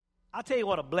I'll tell you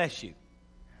what'll bless you.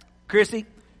 Chrissy,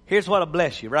 here's what'll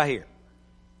bless you right here.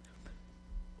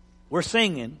 We're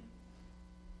singing,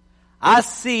 I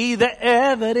see the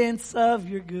evidence of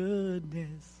your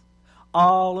goodness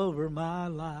all over my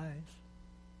life.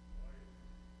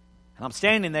 And I'm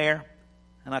standing there,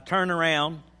 and I turn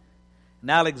around, and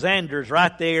Alexander's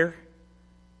right there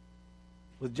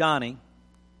with Johnny,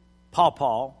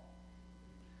 Paw.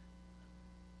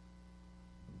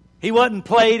 He wasn't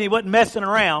playing, he wasn't messing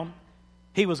around.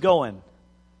 He was going,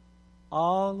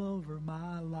 all over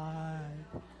my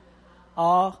life.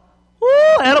 Oh,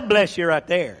 that'll bless you right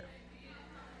there.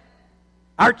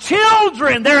 Our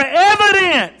children, they're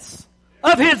evidence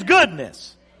of His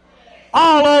goodness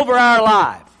all over our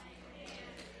life.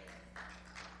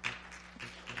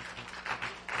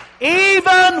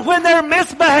 Even when they're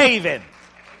misbehaving,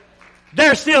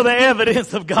 they're still the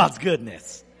evidence of God's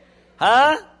goodness.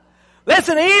 Huh?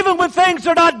 Listen, even when things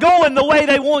are not going the way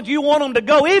you want them to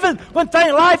go, even when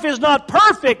life is not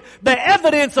perfect, the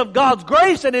evidence of God's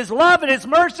grace and His love and His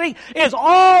mercy is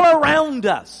all around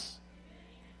us.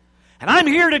 And I'm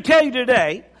here to tell you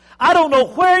today, I don't know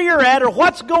where you're at or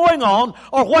what's going on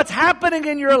or what's happening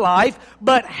in your life,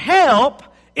 but help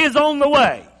is on the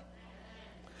way.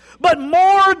 But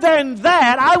more than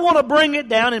that, I want to bring it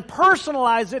down and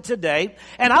personalize it today,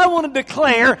 and I want to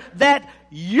declare that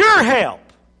your help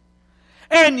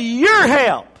and your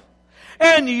help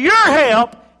and your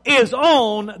help is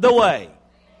on the way.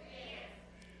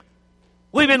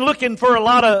 We've been looking for a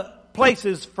lot of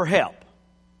places for help.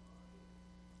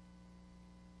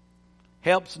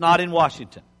 Help's not in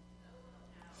Washington.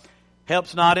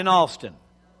 Help's not in Austin.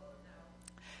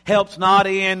 Help's not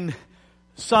in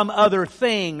some other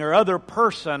thing or other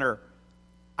person, or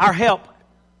our help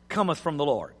cometh from the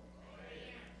Lord.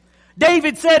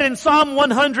 David said in Psalm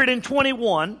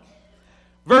 121,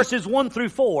 verses 1 through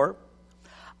 4,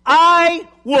 I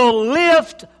will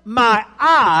lift my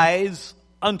eyes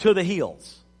unto the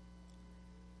hills.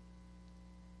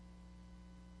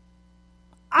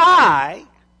 I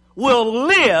will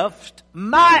lift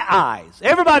my eyes.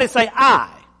 Everybody say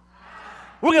I.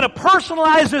 We're going to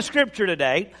personalize the scripture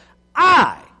today.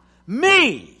 I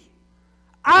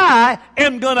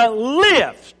am going to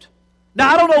lift.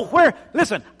 Now, I don't know where.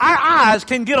 Listen, our eyes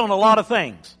can get on a lot of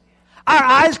things. Our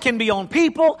eyes can be on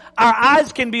people. Our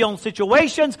eyes can be on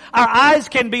situations. Our eyes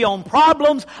can be on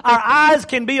problems. Our eyes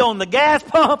can be on the gas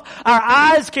pump. Our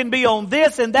eyes can be on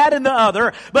this and that and the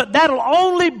other. But that'll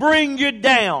only bring you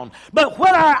down. But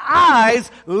when our eyes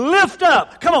lift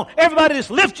up, come on, everybody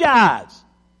just lift your eyes.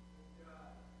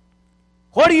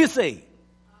 What do you see?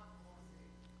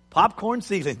 Popcorn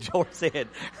ceiling, George said.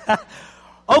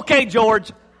 Okay,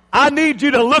 George, I need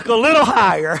you to look a little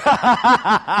higher.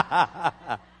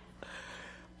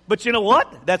 But you know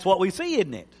what? That's what we see,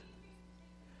 isn't it?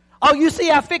 Oh, you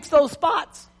see I fixed those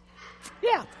spots?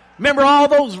 Yeah. Remember all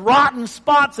those rotten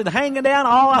spots and hanging down?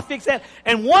 Oh, I fixed that.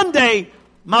 And one day,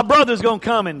 my brother's going to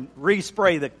come and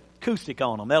respray the acoustic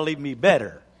on them. That'll leave me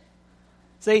better.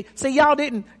 See, y'all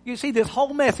didn't, you see this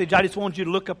whole message, I just want you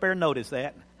to look up there and notice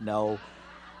that. No.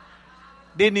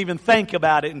 Didn't even think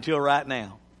about it until right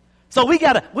now. So we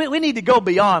need to go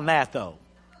beyond that though.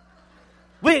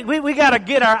 We got to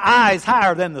get our eyes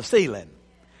higher than the ceiling.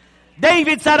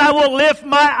 David said, I will lift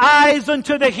my eyes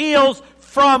unto the hills,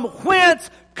 from whence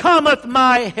cometh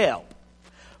my help.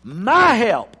 My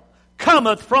help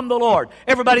cometh from the Lord.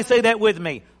 Everybody say that with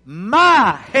me.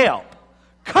 My help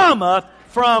cometh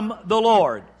from the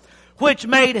Lord, which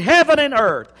made heaven and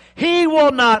earth. He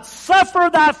will not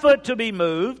suffer thy foot to be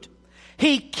moved.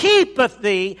 He keepeth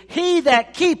thee, he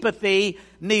that keepeth thee,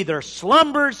 neither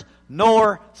slumbers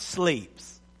nor sleeps.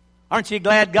 Aren't you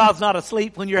glad God's not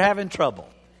asleep when you're having trouble?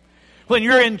 When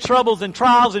you're in troubles and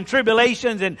trials and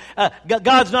tribulations, and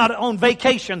God's not on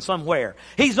vacation somewhere.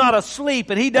 He's not asleep,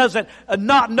 and He doesn't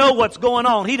not know what's going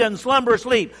on. He doesn't slumber or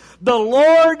sleep. The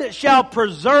Lord shall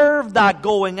preserve thy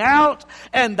going out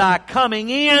and thy coming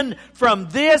in from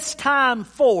this time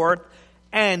forth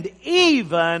and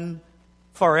even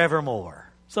forevermore.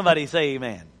 Somebody say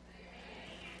amen.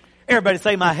 Everybody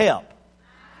say, my help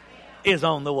is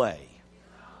on the way.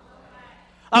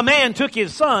 A man took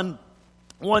his son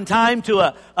one time to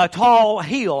a tall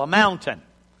hill, a mountain.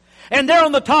 And there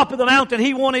on the top of the mountain,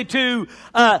 he wanted to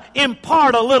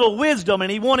impart a little wisdom, and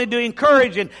he wanted to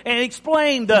encourage and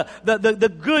explain the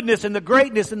goodness and the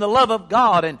greatness and the love of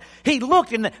God. And he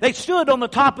looked, and they stood on the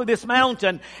top of this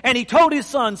mountain, and he told his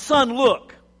son, son,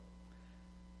 look,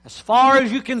 as far as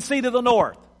you can see to the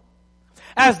north,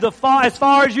 as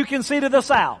far as you can see to the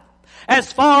south,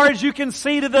 as far as you can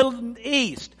see to the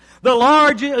east,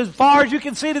 as far as you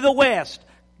can see to the west,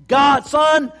 God,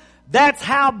 son, That's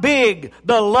how big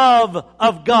the love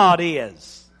of God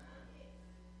is.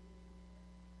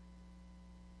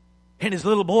 And his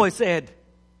little boy said,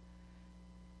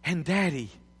 and Daddy,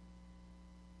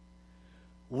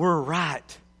 we're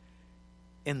right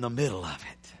in the middle of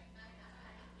it.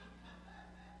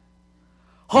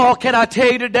 Oh, can I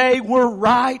tell you today, we're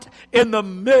right in the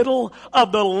middle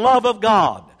of the love of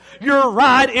God. You're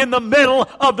right in the middle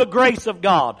of the grace of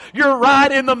God. You're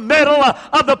right in the middle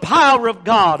of the power of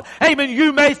God. Amen.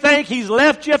 You may think He's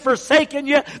left you, forsaken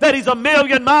you, that He's a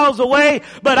million miles away,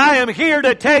 but I am here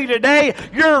to tell you today,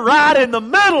 you're right in the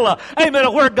middle, amen,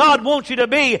 of where God wants you to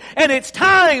be. And it's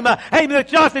time, amen,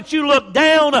 it's not that you look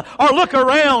down or look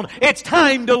around. It's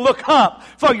time to look up,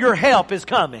 for your help is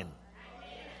coming.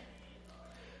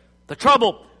 The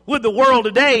trouble with the world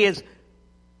today is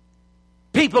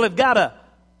people have got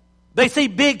they see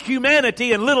big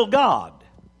humanity and little God.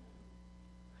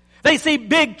 They see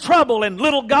big trouble and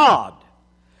little God.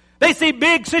 They see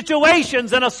big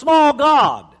situations and a small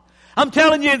God. I'm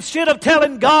telling you, instead of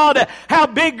telling God how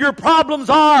big your problems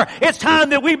are, it's time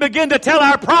that we begin to tell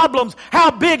our problems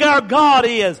how big our God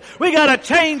is. We got to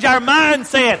change our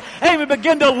mindset and we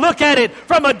begin to look at it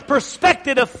from a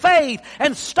perspective of faith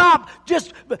and stop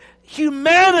just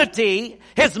humanity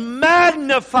is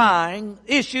magnifying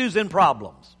issues and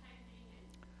problems.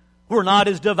 We're not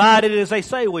as divided as they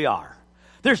say we are.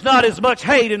 There's not as much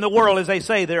hate in the world as they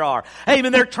say there are.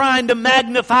 Amen. They're trying to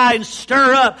magnify and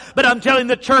stir up. But I'm telling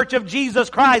you, the church of Jesus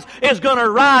Christ is going to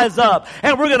rise up.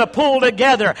 And we're going to pull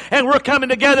together. And we're coming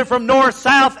together from north,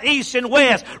 south, east, and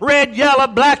west. Red, yellow,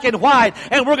 black, and white.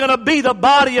 And we're going to be the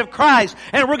body of Christ.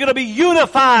 And we're going to be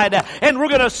unified. And we're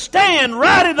going to stand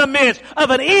right in the midst of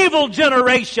an evil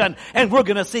generation. And we're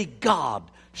going to see God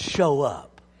show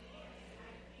up.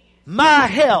 My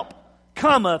help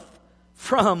cometh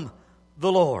from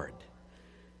the Lord.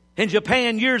 In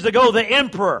Japan years ago, the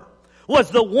emperor was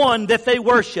the one that they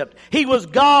worshiped. He was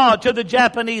God to the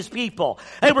Japanese people.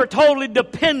 They were totally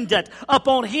dependent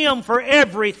upon Him for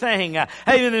everything.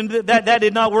 And that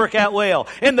did not work out well.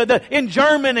 In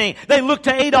Germany, they looked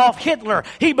to Adolf Hitler.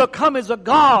 He became as a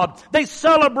god. They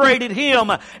celebrated him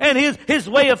and his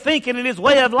way of thinking and his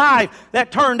way of life.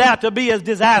 That turned out to be a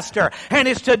disaster. And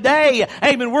it's today,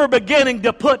 amen, we're beginning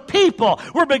to put people,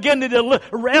 we're beginning to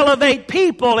elevate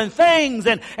people and things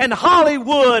and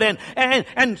Hollywood and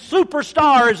superstars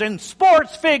and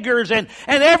sports figures and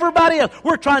everybody else.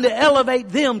 We're trying to elevate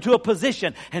them to a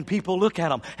position. And people look at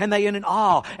them and they in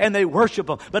awe and they worship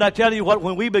them. But I tell you what,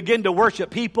 when we begin to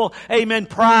worship people, amen,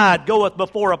 pride goeth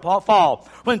before a fall.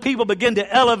 When people begin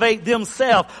to elevate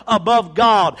themselves above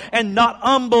God and not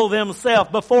humble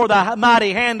themselves before the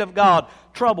mighty hand of God,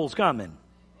 trouble's coming.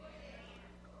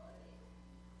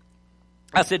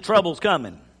 I said trouble's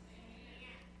coming.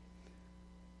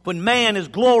 When man is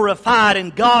glorified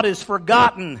and God is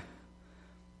forgotten,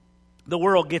 the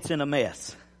world gets in a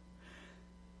mess.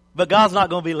 But God's not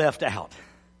going to be left out.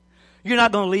 You're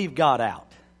not going to leave God out.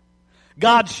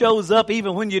 God shows up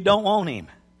even when you don't want Him.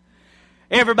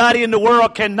 Everybody in the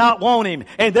world cannot want Him.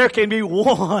 And there can be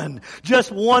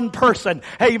just one person,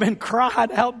 amen,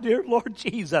 crying out, dear Lord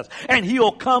Jesus. And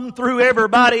He'll come through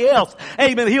everybody else.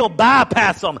 Amen. He'll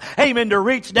bypass them. Amen. To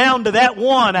reach down to that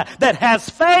one that has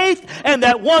faith and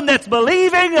that one that's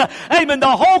believing. Amen.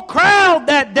 The whole crowd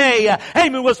that day,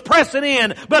 amen, was pressing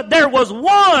in. But there was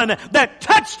one that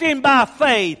touched Him by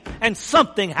faith and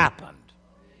something happened.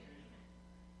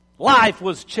 Life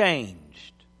was changed.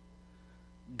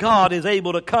 God is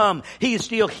able to come. He is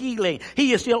still healing.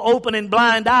 He is still opening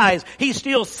blind eyes. He's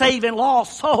still saving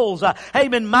lost souls.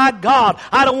 Amen. My God,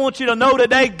 I don't want you to know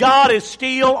today, God is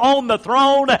still on the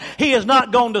throne. He has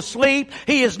not gone to sleep.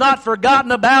 He has not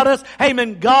forgotten about us.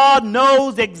 Amen. God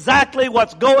knows exactly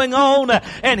what's going on,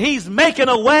 and He's making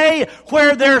a way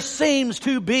where there seems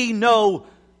to be no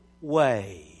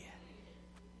way.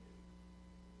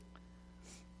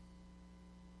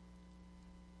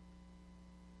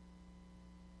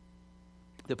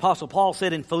 The Apostle Paul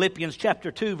said in Philippians chapter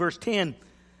 2, verse 10,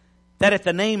 that at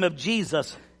the name of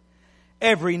Jesus,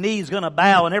 every knee is going to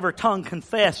bow and every tongue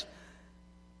confess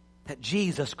that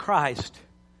Jesus Christ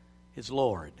is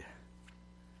Lord.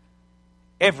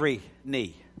 Every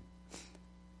knee.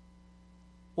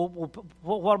 Well,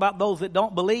 what about those that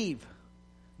don't believe?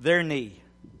 Their knee.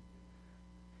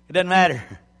 It doesn't matter.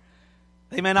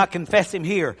 They may not confess Him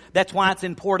here. That's why it's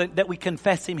important that we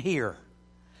confess Him here.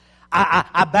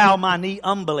 I bow my knee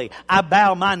humbly. I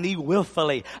bow my knee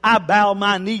willfully. I bow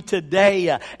my knee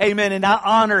today. Amen. And I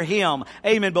honor Him.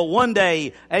 Amen. But one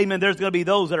day, amen, there's going to be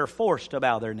those that are forced to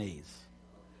bow their knees.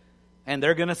 And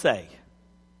they're going to say,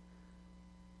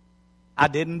 I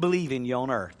didn't believe in you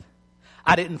on earth.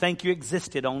 I didn't think you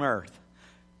existed on earth,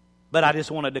 but I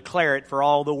just want to declare it for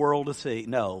all the world to see.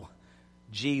 No,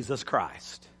 Jesus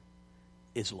Christ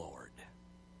is Lord.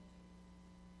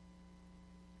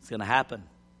 It's going to happen.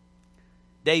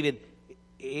 David,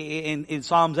 in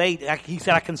Psalms 8, he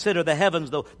said, I consider the heavens,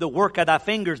 the work of thy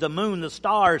fingers, the moon, the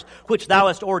stars, which thou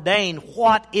hast ordained.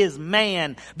 What is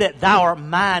man that thou art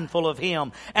mindful of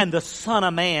him, and the son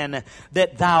of man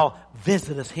that thou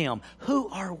visitest him? Who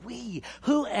are we?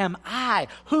 Who am I?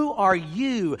 Who are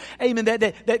you? Amen.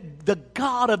 That the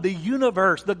God of the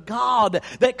universe, the God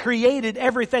that created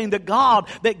everything, the God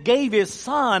that gave his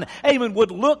son, amen,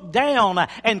 would look down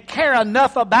and care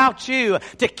enough about you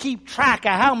to keep track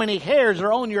of how many hairs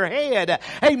are on your head.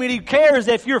 Amen. He cares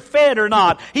if you're fed or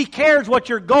not. He cares what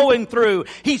you're going through.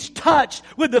 He's touched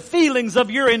with the feelings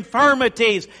of your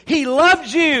infirmities. He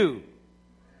loves you.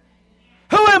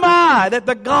 Who am I that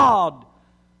the God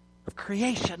of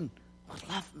creation would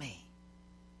love me?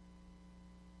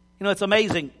 You know, it's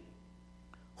amazing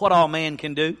what all man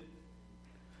can do.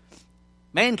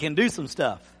 Man can do some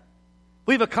stuff.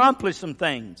 We've accomplished some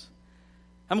things.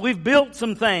 I mean, we've built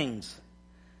some things.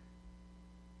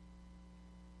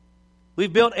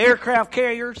 We've built aircraft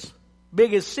carriers,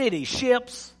 big as cities,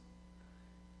 ships,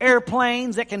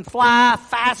 airplanes that can fly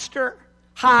faster,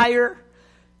 higher,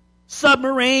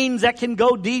 submarines that can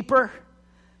go deeper,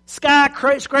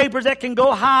 skyscrapers that can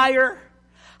go higher,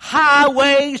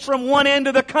 highways from one end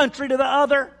of the country to the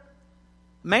other.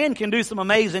 Man can do some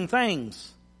amazing things.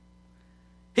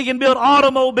 He can build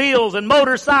automobiles and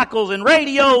motorcycles and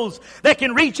radios that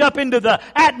can reach up into the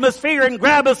atmosphere and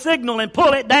grab a signal and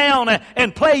pull it down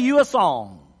and play you a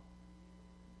song.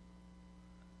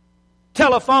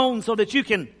 Telephone so that you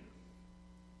can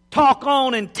talk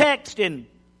on and text and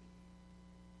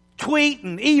tweet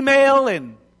and email,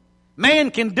 and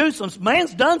man's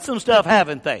done some stuff,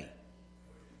 haven't they?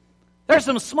 There's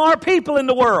some smart people in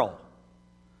the world.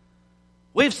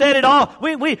 We've said it all.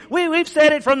 We've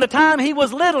said it from the time he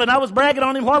was little, and I was bragging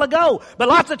on him a while ago. But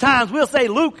lots of times we'll say,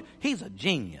 Luke, he's a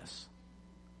genius.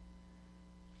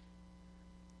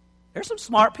 There's some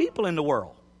smart people in the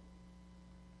world.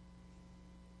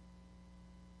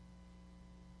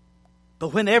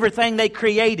 But when everything they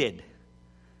created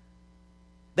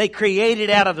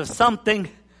out of something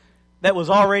that was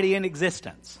already in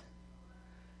existence.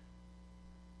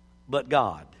 But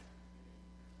God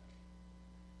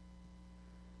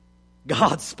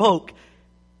spoke,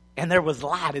 and there was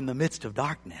light in the midst of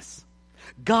darkness.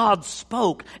 God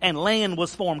spoke, and land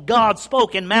was formed. God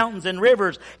spoke, and mountains and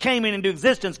rivers came into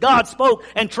existence. God spoke,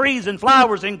 and trees and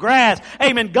flowers and grass.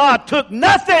 Amen. God took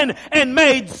nothing and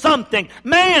made something.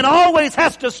 Man always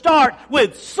has to start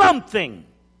with something.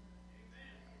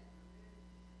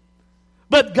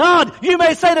 But God, you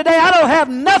may say today, I don't have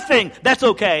nothing. That's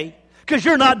okay, because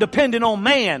you're not dependent on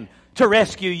man to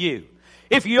rescue you.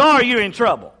 If you are, you're in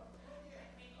trouble.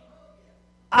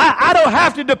 I don't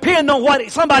have to depend on what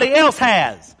somebody else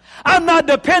has. I'm not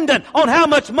dependent on how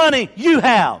much money you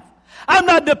have. I'm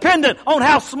not dependent on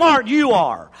how smart you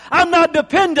are. I'm not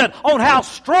dependent on how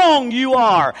strong you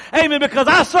are. Amen. Because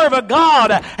I serve a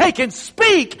God who can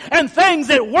speak, and things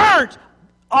that weren't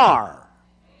are.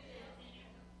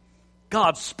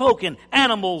 God spoke, and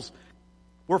animals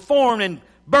were formed, and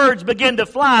birds began to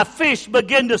fly, fish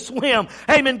began to swim.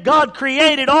 Amen. God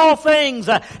created all things,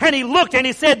 and He looked and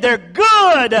He said, they're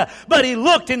good. But He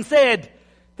looked and said,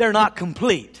 they're not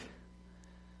complete.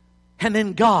 And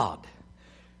then God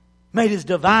made His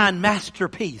divine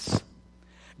masterpiece.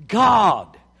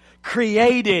 God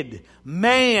created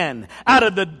man out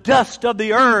of the dust of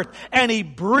the earth, and He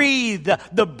breathed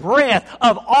the breath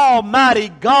of Almighty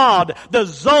God, the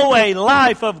Zoe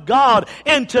life of God,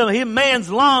 into him, man's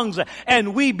lungs,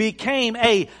 and we became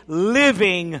a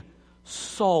living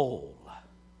soul.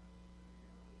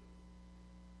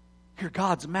 You're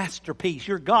God's masterpiece.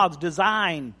 You're God's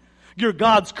design. You're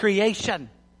God's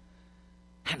creation.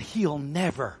 And He'll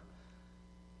never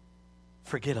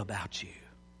forget about you.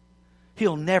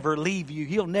 He'll never leave you.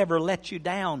 He'll never let you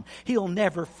down. He'll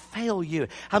never fail you.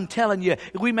 I'm telling you,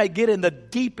 we may get in the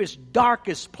deepest,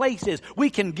 darkest places. We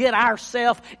can get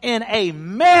ourselves in a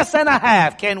mess and a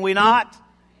half, can we not?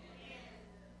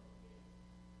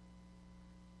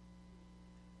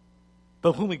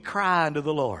 But when we cry unto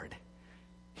the Lord,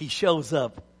 He shows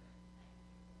up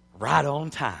right on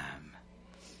time.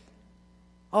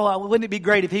 Oh, wouldn't it be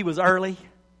great if He was early?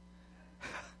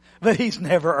 But He's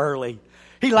never early.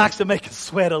 He likes to make us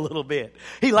sweat a little bit.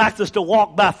 He likes us to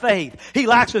walk by faith. He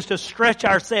likes us to stretch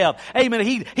ourselves.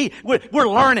 Amen. We're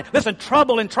learning. Listen,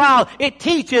 trouble and trial, it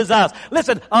teaches us.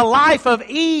 Listen, a life of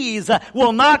ease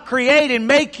will not create and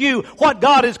make you what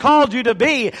God has called you to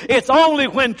be. It's only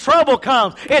when trouble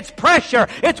comes. It's pressure.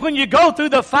 It's when you go through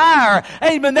the fire,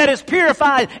 amen, that is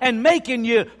purified and making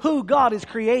you who God has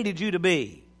created you to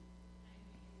be.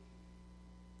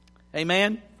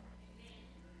 Amen.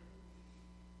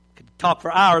 Talk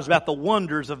for hours about the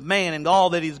wonders of man and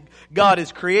all that God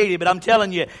has created. But I'm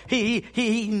telling you,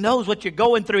 He knows what you're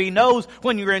going through. He knows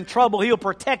when you're in trouble. He'll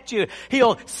protect you.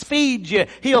 He'll feed you.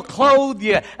 He'll clothe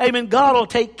you. Amen. God will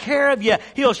take care of you.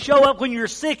 He'll show up when you're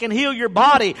sick and heal your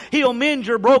body. He'll mend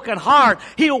your broken heart.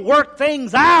 He'll work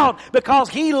things out because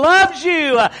He loves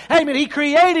you. Amen. He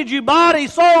created you body,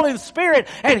 soul, and spirit.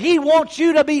 And He wants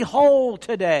you to be whole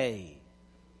today.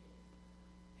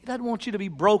 He doesn't want you to be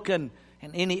broken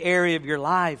in any area of your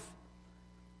life.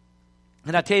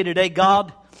 And I tell you today,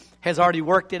 God has already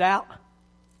worked it out.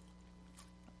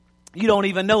 You don't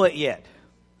even know it yet.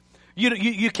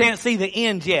 You can't see the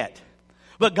end yet.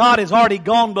 But God has already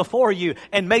gone before you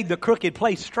and made the crooked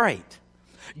place straight.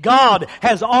 God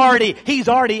has He's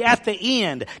already at the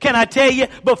end. Can I tell you,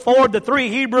 before the 3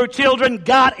 Hebrew children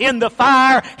got in the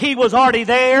fire, He was already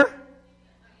there.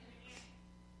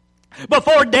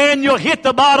 Before Daniel hit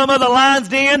the bottom of the lion's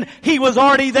den, He was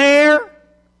already there.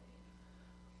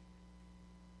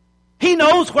 He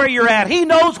knows where you're at. He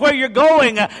knows where you're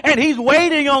going. And He's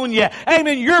waiting on you.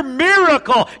 Amen. Your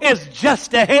miracle is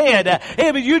just ahead.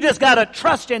 Amen. You just got to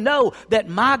trust and know that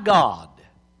my God,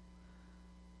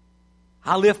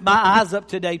 I lift my eyes up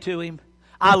today to Him.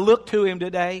 I look to Him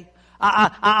today.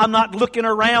 I'm not looking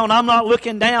around. I'm not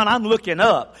looking down. I'm looking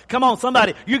up. Come on,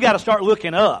 somebody. You got to start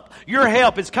looking up. Your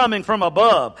help is coming from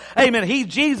above. Amen.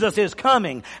 Jesus is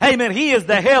coming. Amen. He is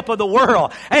the help of the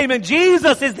world. Amen.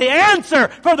 Jesus is the answer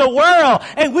for the world.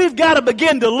 And we've got to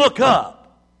begin to look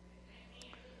up.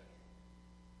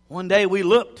 One day we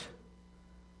looked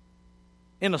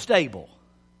in a stable.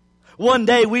 One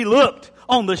day we looked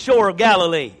on the shore of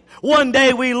Galilee. One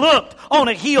day we looked on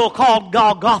a hill called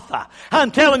Golgotha.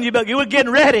 I'm telling you, but you were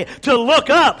getting ready to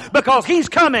look up because He's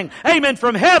coming, amen,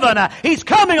 from heaven. He's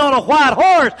coming on a white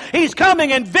horse. He's coming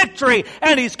in victory,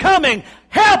 and He's coming.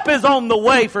 Help is on the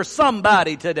way for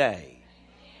somebody today.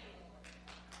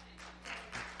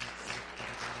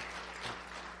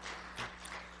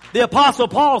 The Apostle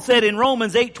Paul said in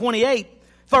Romans 8:28,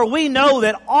 "For we know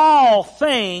that all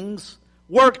things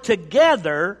work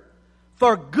together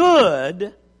for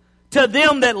good to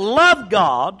them that love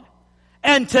God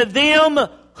and to them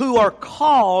who are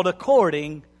called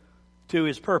according to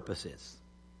His purposes."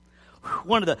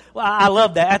 I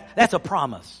love that. That's a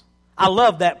promise. I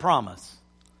love that promise.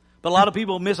 But a lot of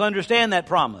people misunderstand that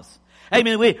promise.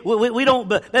 Amen. They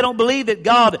don't believe that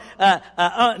God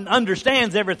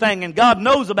understands everything and God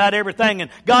knows about everything and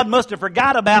God must have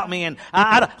forgot about me and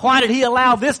why did He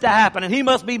allow this to happen and He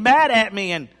must be mad at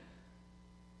me. And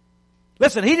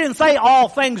listen, He didn't say all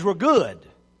things were good.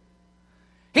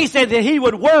 He said that He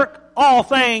would work all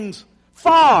things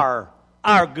for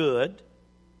our good.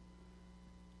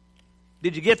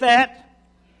 Did you get that?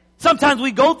 Sometimes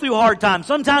we go through hard times.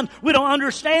 Sometimes we don't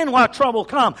understand why trouble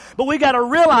comes. But we got to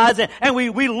realize it and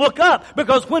we look up.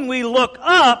 Because when we look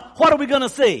up, what are we going to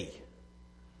see?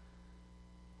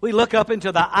 We look up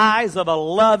into the eyes of a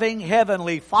loving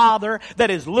Heavenly Father that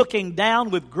is looking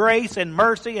down with grace and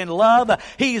mercy and love.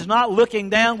 He's not looking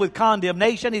down with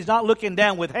condemnation. He's not looking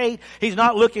down with hate. He's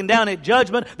not looking down at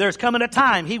judgment. There's coming a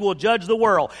time He will judge the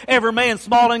world. Every man,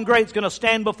 small and great, is going to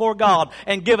stand before God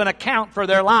and give an account for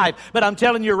their life. But I'm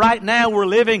telling you right now, we're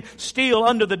living still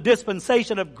under the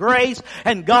dispensation of grace,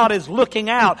 and God is looking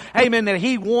out. Amen. That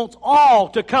He wants all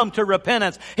to come to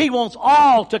repentance. He wants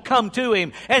all to come to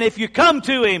Him. And if you come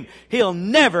to Him, He'll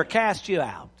never cast you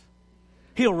out.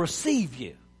 He'll receive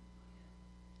you,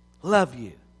 love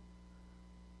you,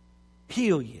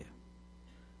 heal you.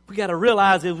 We got to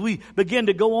realize if we begin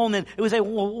to go on and we say,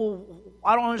 well,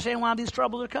 I don't understand why these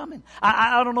troubles are coming.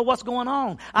 I don't know what's going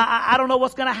on. I don't know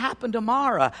what's going to happen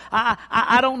tomorrow.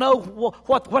 I don't know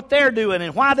what they're doing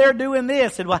and why they're doing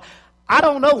this and why. I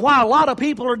don't know why a lot of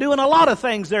people are doing a lot of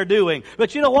things they're doing.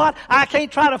 But you know what? I can't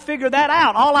try to figure that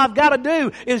out. All I've got to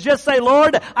do is just say,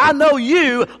 Lord, I know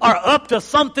You are up to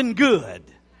something good.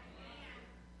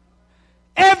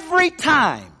 Every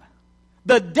time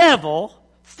the devil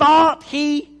thought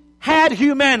he had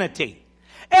humanity,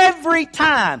 every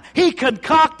time he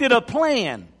concocted a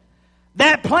plan,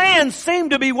 that plan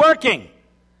seemed to be working.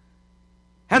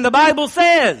 And the Bible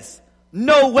says,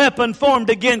 no weapon formed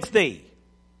against thee.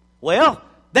 Well,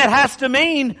 that has to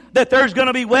mean that there's going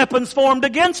to be weapons formed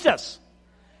against us.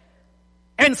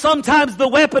 And sometimes the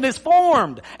weapon is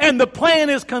formed and the plan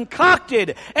is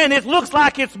concocted and it looks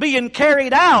like it's being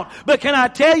carried out. But can I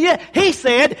tell you, He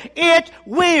said it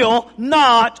will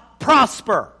not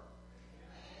prosper.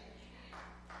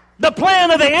 The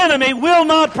plan of the enemy will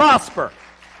not prosper.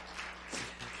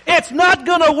 It's not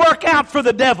going to work out for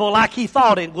the devil like he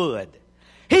thought it would.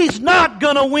 He's not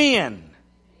going to win.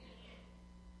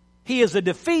 He is a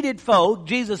defeated foe.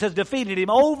 Jesus has defeated him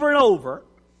over and over.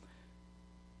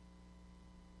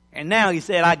 And now He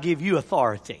said, I give you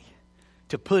authority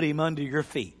to put him under your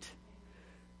feet.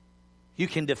 You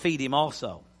can defeat him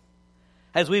also.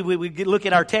 As we look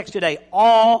at our text today,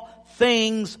 all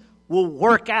things will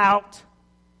work out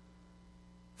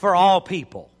for all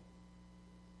people.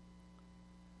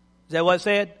 Is that what it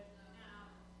said?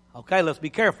 Okay, let's be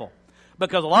careful.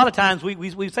 Because a lot of times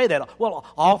we say that. Well,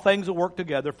 all things will work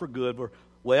together for good.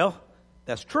 Well,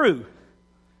 that's true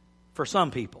for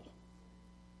some people.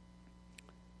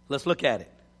 Let's look at it.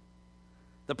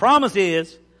 The promise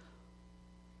is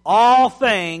all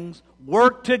things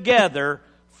work together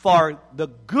for the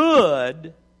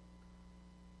good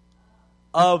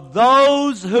of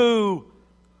those who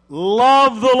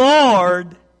love the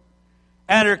Lord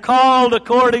and are called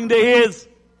according to His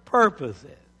purposes.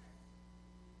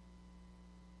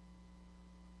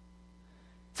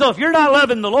 So if you're not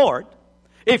loving the Lord,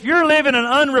 if you're living an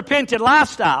unrepentant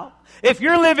lifestyle, if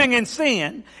you're living in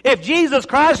sin, if Jesus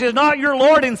Christ is not your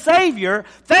Lord and Savior,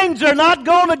 things are not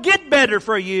going to get better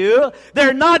for you.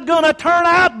 They're not going to turn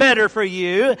out better for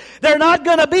you. They're not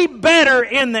going to be better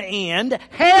in the end.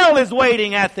 Hell is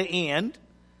waiting at the end.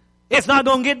 It's not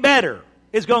going to get better.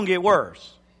 It's going to get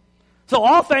worse. So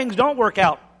all things don't work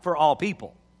out for all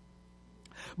people.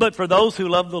 But for those who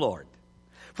love the Lord,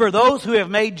 for those who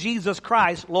have made Jesus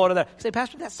Christ Lord of their... You say,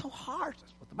 Pastor, that's so harsh.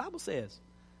 That's what the Bible says.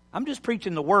 I'm just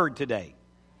preaching the Word today.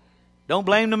 Don't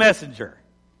blame the messenger.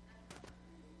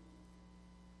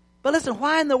 But listen,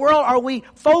 why in the world are we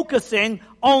focusing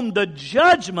on the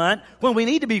judgment when we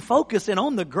need to be focusing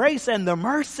on the grace and the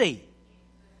mercy?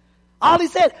 All He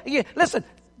said, listen,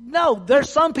 no, there's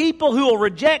some people who will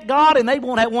reject God and they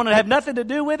won't want to have nothing to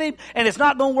do with Him, and it's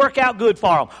not going to work out good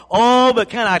for them. Oh, but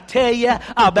can I tell you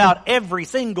about every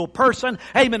single person,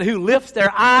 amen, who lifts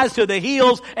their eyes to the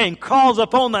hills and calls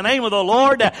upon the name of the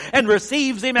Lord and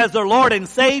receives Him as their Lord and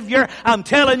Savior? I'm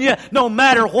telling you, no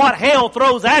matter what hell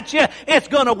throws at you, it's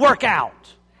going to work out.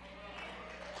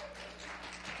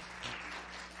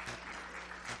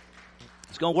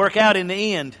 It's going to work out in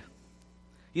the end.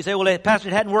 You say, well, Pastor,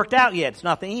 it hadn't worked out yet. It's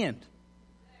not the end.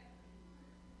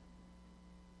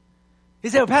 He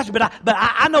said, well, Pastor, but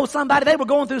I know somebody, they were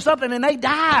going through something and they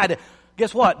died.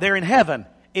 Guess what? They're in heaven.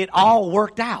 It all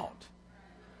worked out.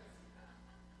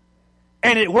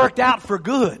 And it worked out for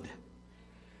good.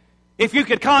 If you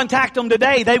could contact them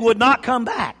today, they would not come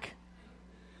back.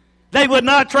 They would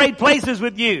not trade places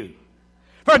with you.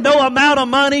 For no amount of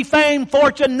money, fame,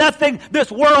 fortune, nothing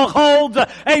this world holds,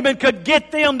 amen, could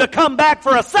get them to come back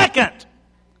for a second.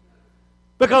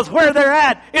 Because where they're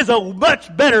at is a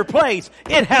much better place.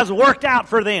 It has worked out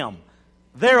for them.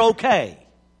 They're okay.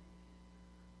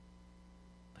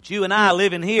 But you and I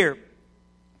living here,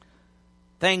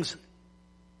 things,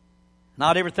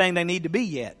 not everything they need to be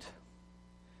yet.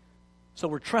 So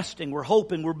we're trusting, we're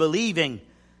hoping, we're believing,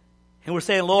 and we're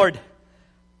saying, Lord,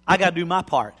 I got to do my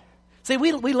part. See,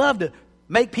 we love to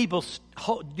make people,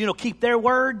 keep their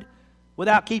word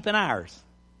without keeping ours.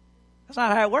 That's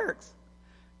not how it works.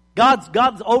 God's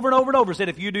over and over and over said,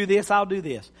 if you do this, I'll do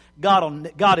this.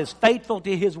 God is faithful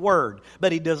to His word,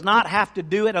 but He does not have to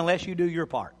do it unless you do your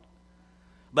part.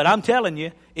 But I'm telling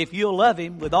you, if you'll love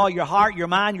Him with all your heart, your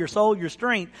mind, your soul, your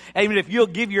strength, amen, if you'll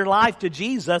give your life to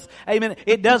Jesus, amen,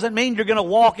 it doesn't mean you're going to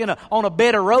walk on a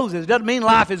bed of roses. It doesn't mean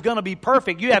life is going to be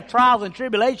perfect. You have trials and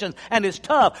tribulations, and it's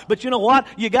tough. But you know what?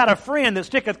 You got a friend that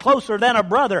sticketh closer than a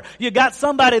brother. You got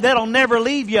somebody that'll never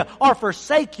leave you or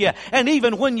forsake you. And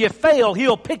even when you fail,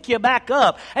 He'll pick you back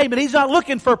up. Amen. He's not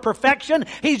looking for perfection.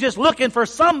 He's just looking for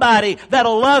somebody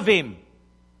that'll love Him.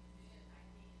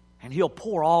 And He'll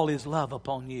pour all His love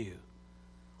upon you.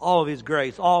 All of His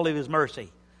grace, all of His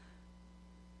mercy.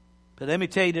 But let me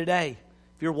tell you today,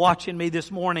 if you're watching me this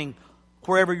morning,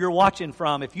 wherever you're watching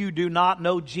from, if you do not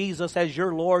know Jesus as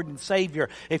your Lord and Savior,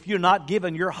 if you're not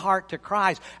giving your heart to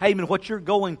Christ, amen, what you're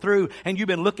going through and you've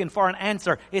been looking for an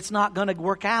answer, it's not going to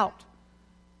work out.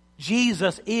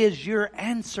 Jesus is your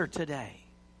answer today.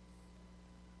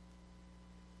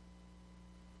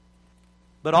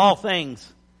 But all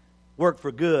things work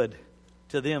for good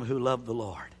to them who love the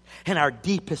Lord. in our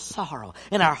deepest sorrow,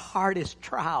 in our hardest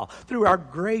trial, through our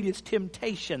greatest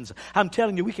temptations. I'm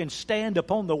telling you, we can stand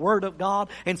upon the Word of God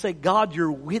and say, God,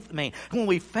 you're with me. When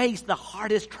we face the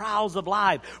hardest trials of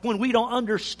life, when we don't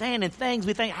understand and things,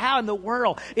 we think, how in the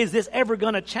world is this ever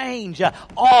going to change?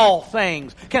 All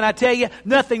things. Can I tell you,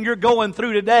 nothing you're going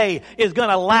through today is going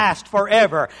to last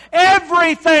forever.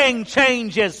 Everything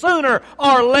changes sooner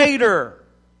or later.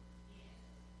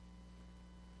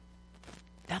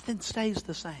 Nothing stays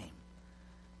the same.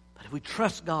 But if we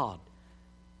trust God,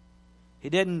 He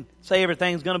didn't say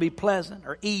everything's going to be pleasant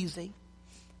or easy,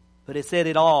 but it said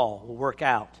it all will work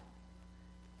out.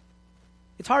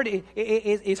 It's hard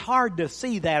to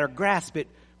see that or grasp it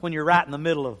when you're right in the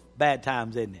middle of bad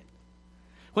times, isn't it?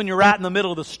 When you're right in the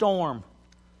middle of the storm,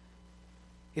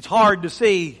 it's hard to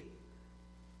see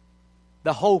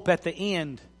the hope at the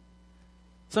end.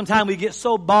 Sometimes we get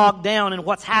so bogged down in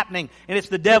what's happening, and it's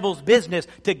the devil's business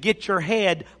to get your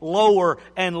head lower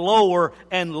and lower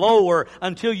and lower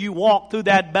until you walk through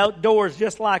that doors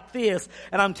just like this.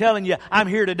 And I'm telling you, I'm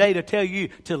here today to tell you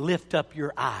to lift up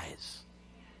your eyes.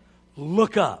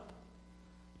 Look up.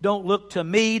 Don't look to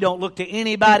me. Don't look to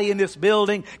anybody in this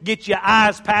building. Get your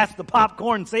eyes past the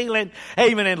popcorn ceiling,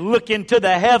 amen, and look into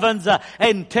the heavens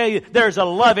and tell you there's a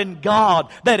loving God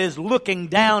that is looking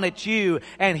down at you,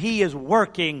 and He is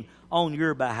working on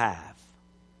your behalf.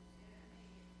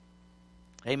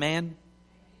 Amen?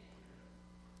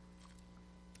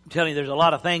 I'm telling you, there's a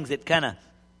lot of things that kind of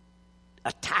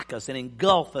attack us and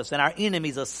engulf us, and our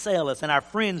enemies assail us, and our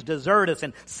friends desert us,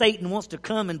 and Satan wants to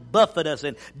come and buffet us,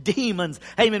 and demons,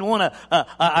 amen, want to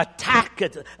attack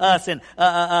us, and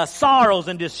sorrows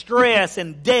and distress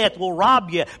and death will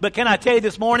rob you. But can I tell you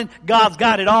this morning, God's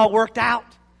got it all worked out.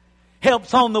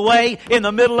 Help's on the way. In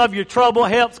the middle of your trouble,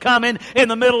 help's coming. In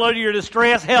the middle of your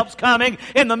distress, help's coming.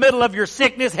 In the middle of your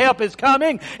sickness, help is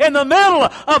coming. In the middle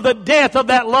of the death of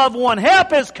that loved one,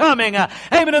 help is coming.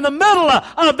 Amen. In the middle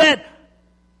of that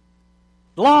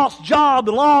lost job,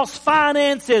 lost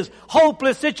finances,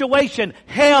 hopeless situation,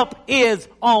 help is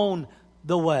on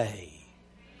the way.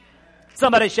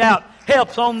 Somebody shout,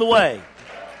 help's on the way.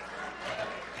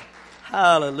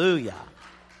 Hallelujah.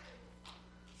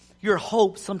 Your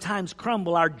hopes sometimes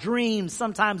crumble. Our dreams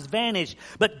sometimes vanish.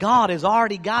 But God has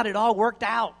already got it all worked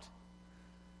out.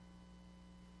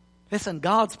 Listen,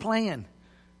 God's plan.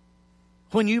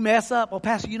 When you mess up, well,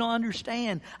 Pastor, you don't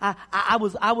understand. I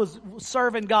was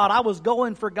serving God. I was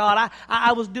going for God.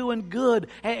 I was doing good.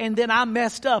 And then I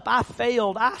messed up. I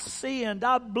failed. I sinned.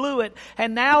 I blew it.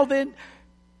 And now then,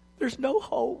 there's no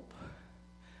hope.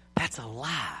 That's a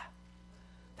lie.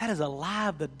 That is a lie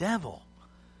of the devil.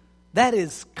 That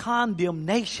is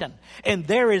condemnation. And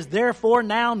there is therefore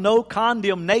now no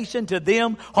condemnation to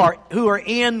them who are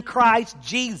in Christ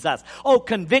Jesus. Oh,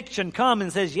 conviction comes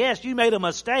and says, yes, you made a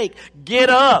mistake. Get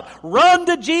up. Run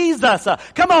to Jesus.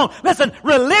 Come on. Listen,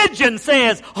 religion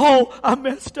says, oh, I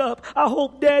messed up. I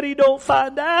hope Daddy don't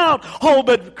find out. Oh,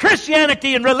 but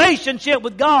Christianity in relationship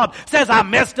with God says, I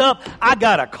messed up. I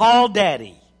got to call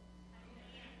Daddy.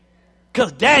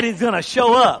 Because Daddy's going to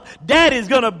show up. Daddy's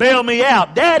going to bail me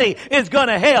out. Daddy is going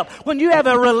to help. When you have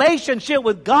a relationship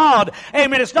with God,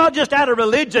 amen, it's not just out of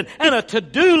religion and a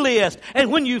to-do list. And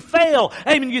when you fail,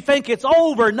 amen, you think it's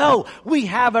over. No, we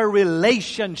have a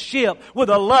relationship with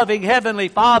a loving Heavenly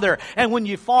Father. And when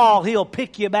you fall, He'll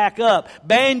pick you back up,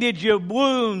 bandage your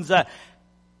wounds,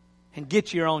 and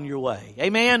get you on your way.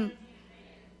 Amen?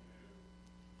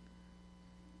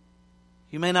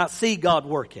 You may not see God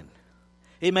working.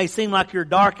 It may seem like your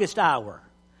darkest hour.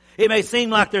 It may seem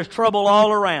like there's trouble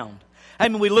all around. I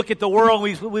mean, we look at the world.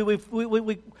 Where's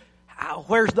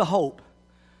the hope?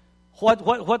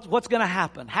 What's going to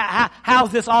happen?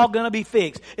 How's this all going to be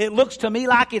fixed? It looks to me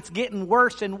like it's getting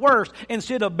worse and worse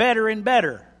instead of better and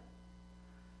better.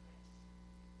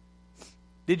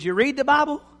 Did you read the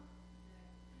Bible?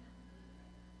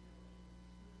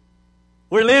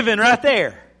 We're living right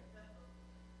there.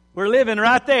 We're living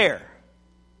right there.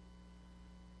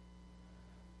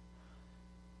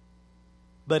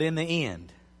 But in the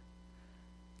end,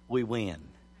 we win.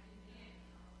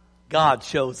 God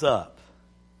shows up.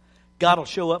 God will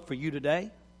show up for you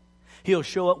today. He'll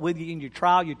show up with you in your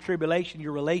trial, your tribulation,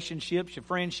 your relationships, your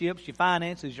friendships, your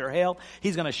finances, your health.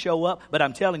 He's going to show up. But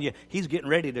I'm telling you, He's getting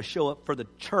ready to show up for the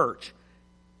church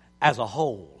as a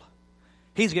whole.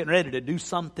 He's getting ready to do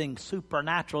something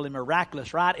supernatural and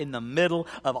miraculous right in the middle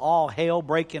of all hell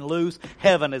breaking loose.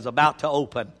 Heaven is about to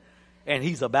open. And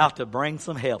He's about to bring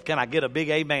some help. Can I get a big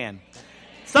amen?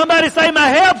 Somebody say, my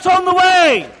help's on the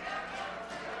way.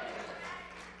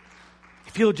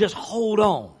 If you'll just hold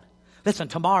on. Listen,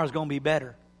 tomorrow's going to be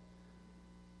better.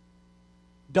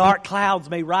 Dark clouds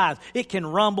may rise. It can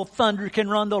rumble, thunder can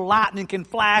rumble, lightning can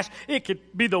flash. It could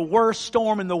be the worst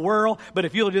storm in the world. But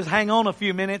if you'll just hang on a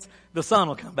few minutes, the sun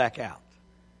will come back out.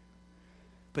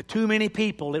 But too many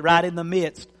people, right in the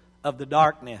midst of the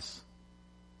darkness,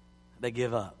 they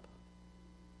give up.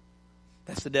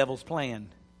 That's the devil's plan.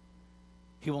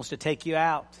 He wants to take you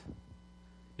out,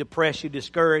 depress you,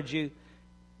 discourage you,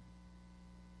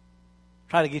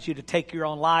 try to get you to take your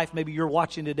own life. Maybe you're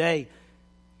watching today.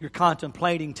 You're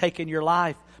contemplating taking your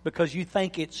life because you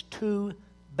think it's too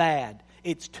bad.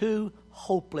 It's too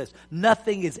hopeless.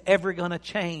 Nothing is ever going to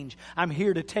change. I'm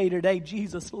here to tell you today,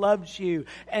 Jesus loves you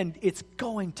and it's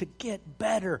going to get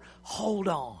better. Hold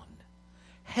on.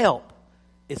 Help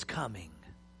is coming.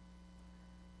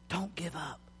 Don't give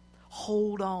up.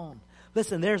 Hold on.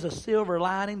 Listen, there's a silver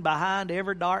lining behind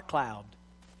every dark cloud.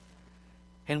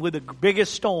 And with the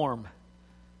biggest storm,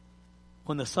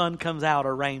 when the sun comes out,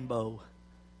 a rainbow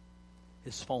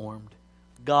is formed.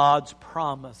 God's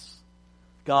promise,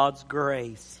 God's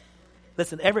grace.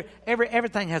 Listen,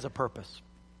 everything has a purpose.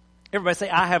 Everybody say,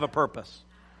 I have a purpose.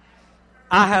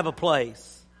 I have a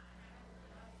place.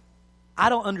 I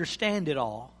don't understand it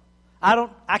all.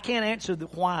 I can't answer the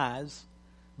whys,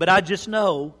 but I just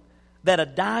know that a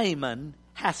diamond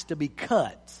has to be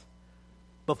cut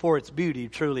before its beauty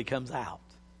truly comes out.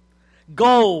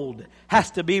 Gold has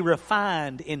to be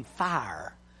refined in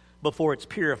fire before it's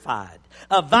purified.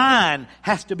 A vine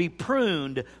has to be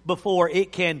pruned before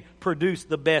it can produce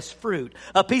the best fruit.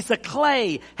 A piece of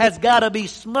clay has got to be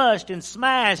smushed and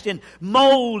smashed and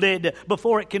molded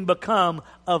before it can become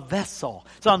a vessel.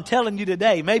 So I'm telling you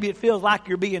today, maybe it feels like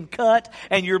you're being cut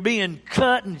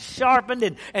and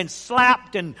sharpened and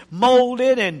slapped and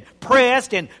molded and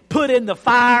pressed and put in the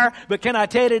fire. But can I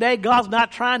tell you today, God's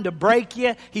not trying to break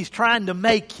you. He's trying to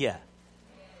make you.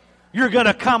 You're going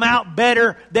to come out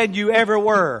better than you ever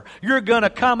were. You're going to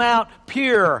come out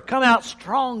pure, come out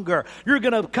stronger. You're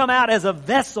going to come out as a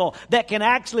vessel that can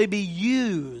actually be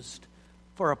used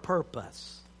for a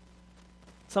purpose.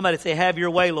 Somebody say, have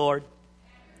your way, Lord.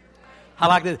 I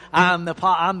like this. I'm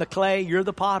the clay, you're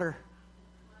the potter.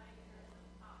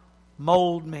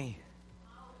 Mold me.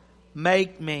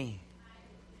 Make me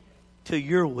to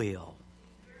your will.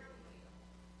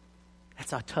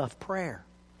 That's a tough prayer.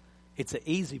 It's an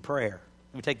easy prayer.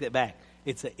 Let me take that back.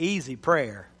 It's an easy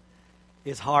prayer.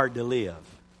 It's hard to live.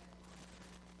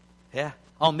 Yeah?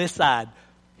 On this side,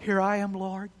 here I am,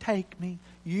 Lord. Take me.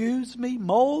 Use me.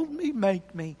 Mold me.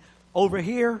 Make me. Over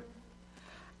here,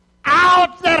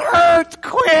 ouch, that hurts.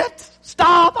 Quit.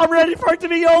 Stop. I'm ready for it to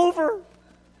be over.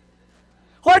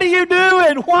 What are you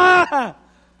doing? Why?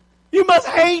 You must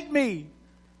hate me.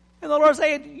 And the Lord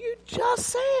saying, you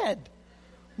just said,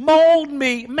 mold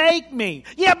me, make me.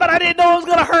 Yeah, but I didn't know it was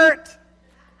going to hurt.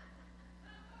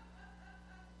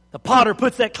 The potter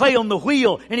puts that clay on the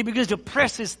wheel and he begins to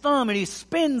press his thumb and he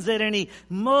spins it and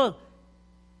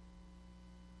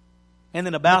and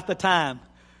then about the time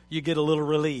you get a little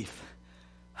relief,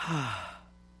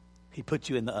 he puts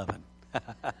you in the oven.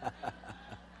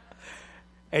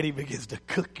 And he begins to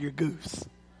cook your goose.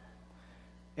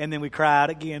 And then we cry out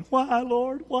again, why,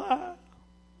 Lord, why?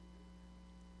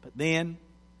 But then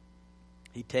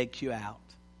he takes you out,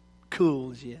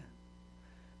 cools you,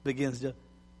 begins to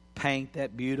paint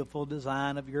that beautiful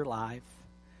design of your life.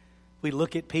 We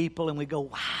look at people and we go,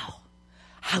 wow,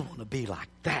 I want to be like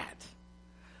that.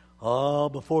 Oh,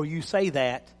 before you say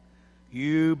that,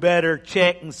 you better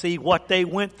check and see what they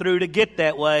went through to get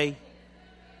that way.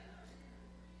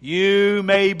 You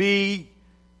may be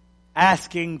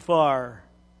asking for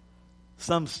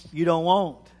some you don't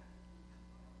want.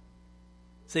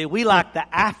 See, we like the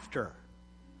after.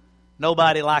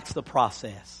 Nobody likes the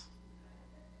process.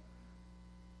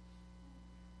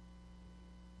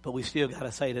 But we still got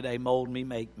to say today, mold me,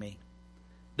 make me.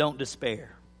 Don't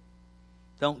despair.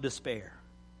 Don't despair.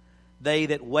 They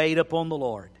that wait upon the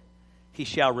Lord, He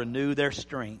shall renew their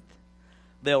strength.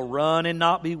 They'll run and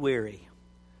not be weary.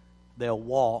 They'll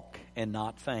walk and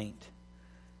not faint.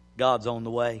 God's on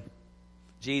the way.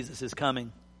 Jesus is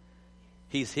coming.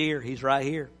 He's here. He's right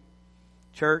here.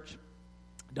 Church,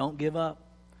 don't give up.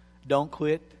 Don't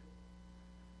quit.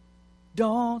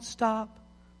 Don't stop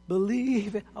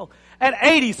believing. Oh, an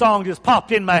 80s song just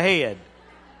popped in my head.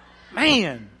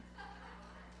 Man.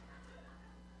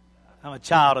 I'm a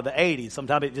child of the 80s.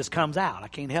 Sometimes it just comes out. I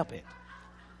can't help it.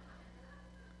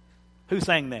 Who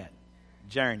sang that?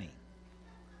 Journey.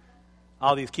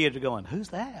 All these kids are going, who's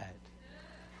that?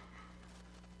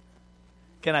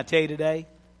 Can I tell you today?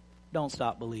 Don't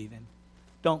stop believing.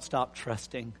 Don't stop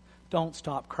trusting. Don't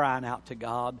stop crying out to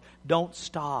God. Don't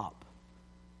stop.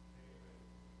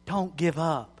 Don't give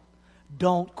up.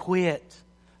 Don't quit.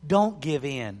 Don't give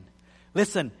in.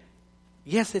 Listen,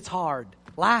 yes, it's hard.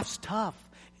 Life's tough.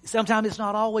 Sometimes it's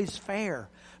not always fair.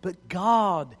 But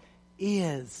God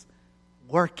is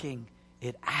working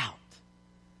it out.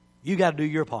 You got to do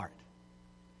your part.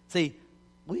 See,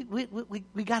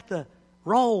 we got the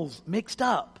roles mixed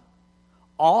up.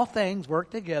 All things work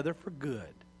together for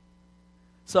good.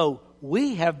 So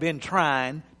we have been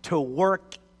trying to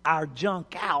work our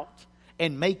junk out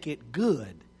and make it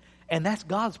good. And that's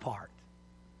God's part.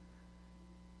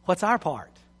 What's our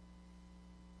part?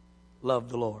 Love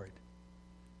the Lord.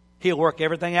 He'll work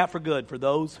everything out for good for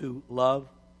those who love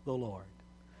the Lord.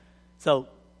 So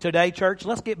today, church,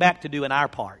 let's get back to doing our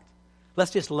part.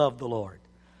 Let's just love the Lord.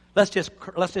 Let's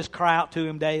just cry out to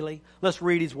Him daily. Let's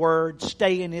read His Word.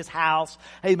 Stay in His house.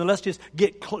 Amen. Let's just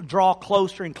draw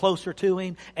closer and closer to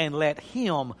Him and let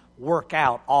Him work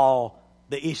out all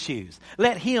the issues.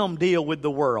 Let Him deal with the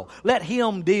world. Let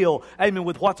Him deal, amen,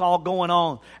 with what's all going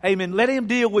on. Amen. Let Him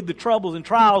deal with the troubles and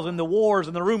trials and the wars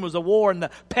and the rumors of war and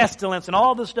the pestilence and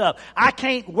all the stuff. I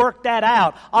can't work that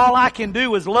out. All I can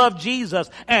do is love Jesus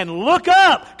and look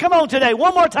up. Come on today.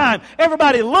 One more time.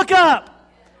 Everybody look up.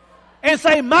 And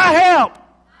say, my help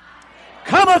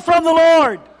cometh from the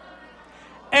Lord.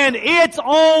 And it's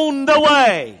on the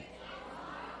way.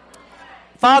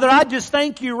 Father, I just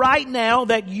thank You right now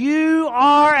that You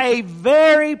are a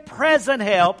very present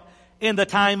help in the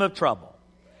time of trouble.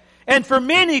 And for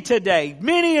many today,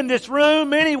 many in this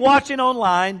room, many watching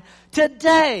online,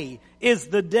 today is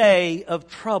the day of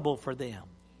trouble for them.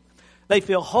 They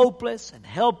feel hopeless and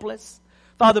helpless.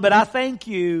 Father, but I thank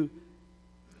You,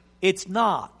 it's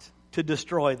not to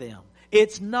destroy them.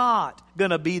 It's not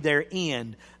going to be their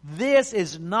end. This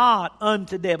is not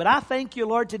unto death. But I thank You,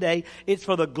 Lord, today. It's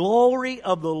for the glory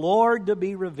of the Lord to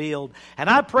be revealed. And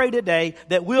I pray today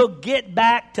that we'll get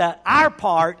back to our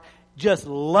part, just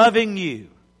loving You.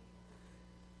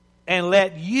 And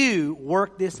let You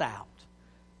work this out.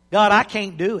 God, I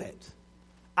can't do it.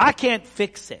 I can't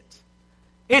fix it.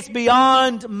 It's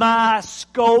beyond my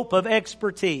scope of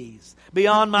expertise.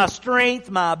 Beyond my strength,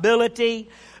 my ability.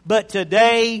 But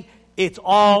today, it's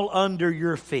all under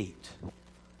Your feet.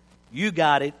 You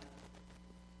got it.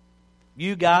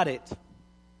 You got it.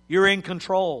 You're in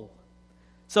control.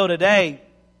 So today,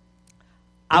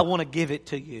 I want to give it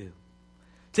to You.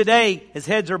 Today, as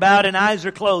heads are bowed and eyes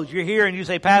are closed, you're here and you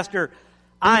say, Pastor,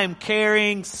 I am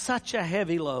carrying such a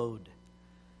heavy load.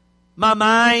 My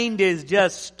mind is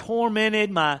just tormented.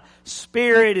 My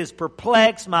spirit is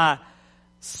perplexed. My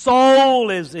soul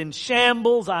is in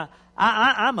shambles.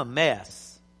 I'm a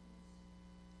mess.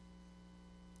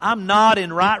 I'm not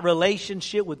in right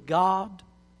relationship with God.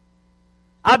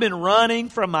 I've been running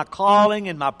from my calling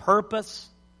and my purpose.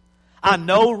 I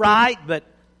know right, but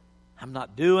I'm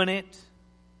not doing it.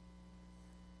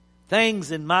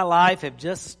 Things in my life have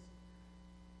just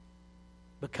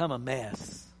become a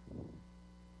mess.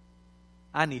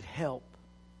 I need help.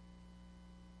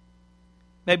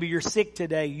 Maybe you're sick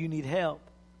today. You need help.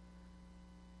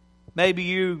 Maybe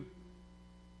you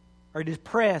are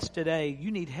depressed today.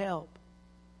 You need help.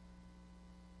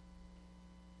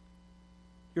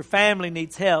 Your family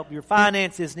needs help. Your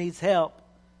finances needs help.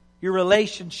 Your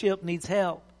relationship needs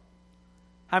help.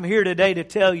 I'm here today to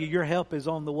tell you your help is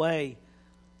on the way.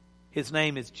 His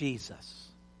name is Jesus.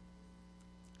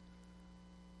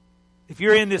 If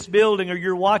you're in this building or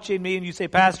you're watching me and you say,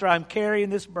 Pastor, I'm carrying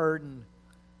this burden.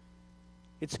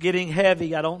 It's getting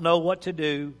heavy. I don't know what to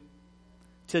do.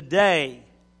 Today,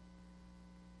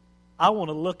 I want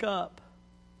to look up.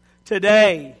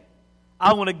 Today,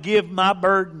 I want to give my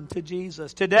burden to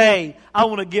Jesus. Today, I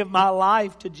want to give my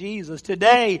life to Jesus.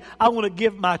 Today, I want to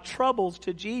give my troubles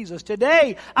to Jesus.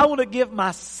 Today, I want to give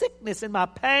my sickness and my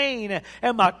pain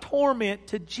and my torment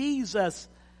to Jesus.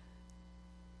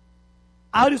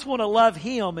 I just want to love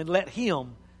Him and let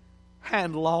Him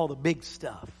handle all the big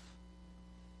stuff.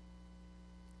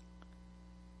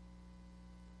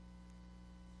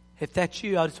 If that's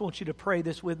you, I just want you to pray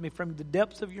this with me from the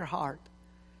depths of your heart.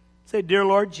 Say, Dear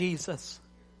Lord Jesus,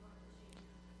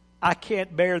 I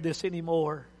can't bear this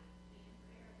anymore.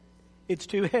 It's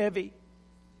too heavy.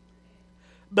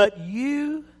 But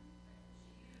You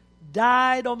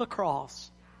died on the cross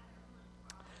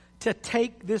to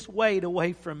take this weight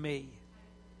away from me.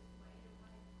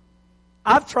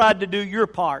 I've tried to do Your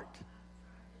part,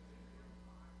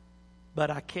 but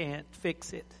I can't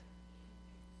fix it.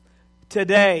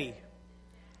 Today,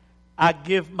 I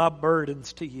give my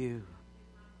burdens to You.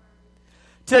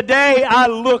 Today, I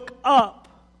look up.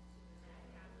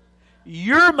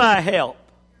 You're my help.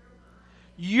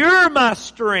 You're my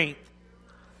strength.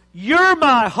 You're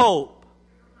my hope.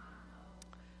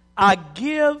 I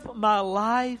give my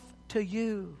life to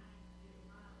you.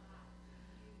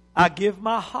 I give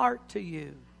my heart to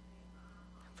you.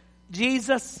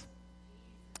 Jesus,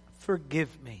 forgive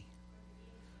me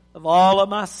of all of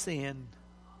my sin,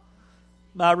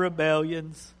 my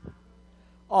rebellions,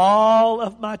 all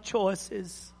of my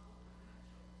choices,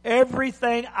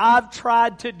 everything I've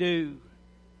tried to do,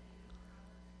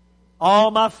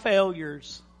 all my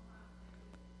failures,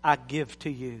 I give to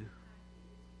you.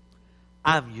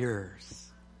 I'm yours.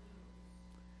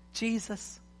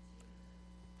 Jesus,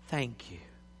 thank you.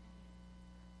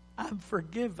 I'm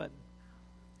forgiven.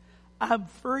 I'm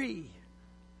free.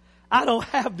 I don't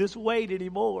have this weight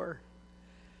anymore.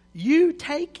 You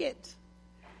take it.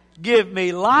 Give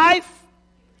me life.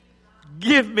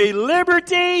 Give me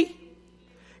liberty.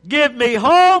 Give me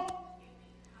hope.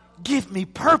 Give me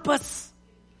purpose.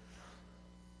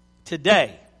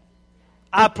 Today,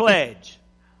 I pledge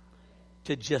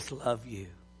to just love you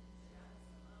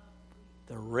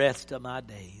the rest of my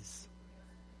days.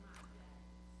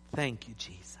 Thank you,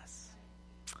 Jesus.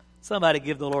 Somebody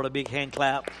give the Lord a big hand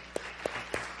clap.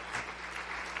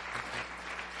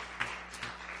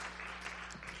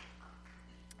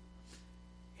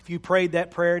 If you prayed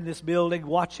that prayer in this building,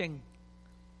 watching,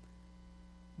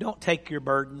 don't take your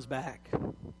burdens back.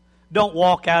 Don't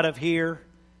walk out of here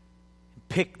and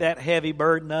pick that heavy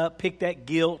burden up, pick that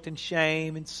guilt and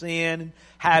shame and sin and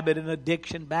habit and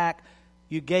addiction back.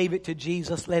 You gave it to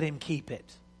Jesus, let Him keep it.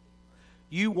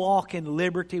 You walk in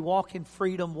liberty, walk in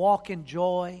freedom, walk in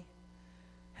joy,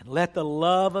 and let the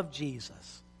love of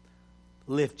Jesus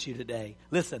lift you today.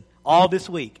 Listen, all this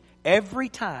week, every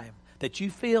time that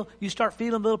you start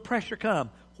feeling a little pressure come,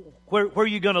 where are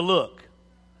you going to look?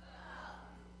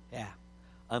 Yeah,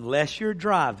 unless you're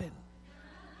driving.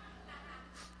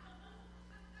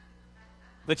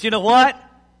 But you know what?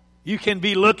 You can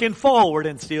be looking forward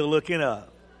and still looking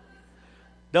up.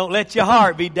 Don't let your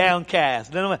heart be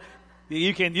downcast.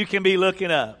 You can be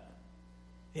looking up.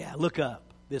 Yeah, look up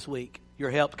this week. Your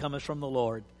help cometh from the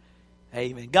Lord.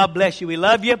 Amen. God bless you. We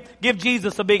love you. Give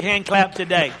Jesus a big hand clap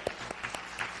today.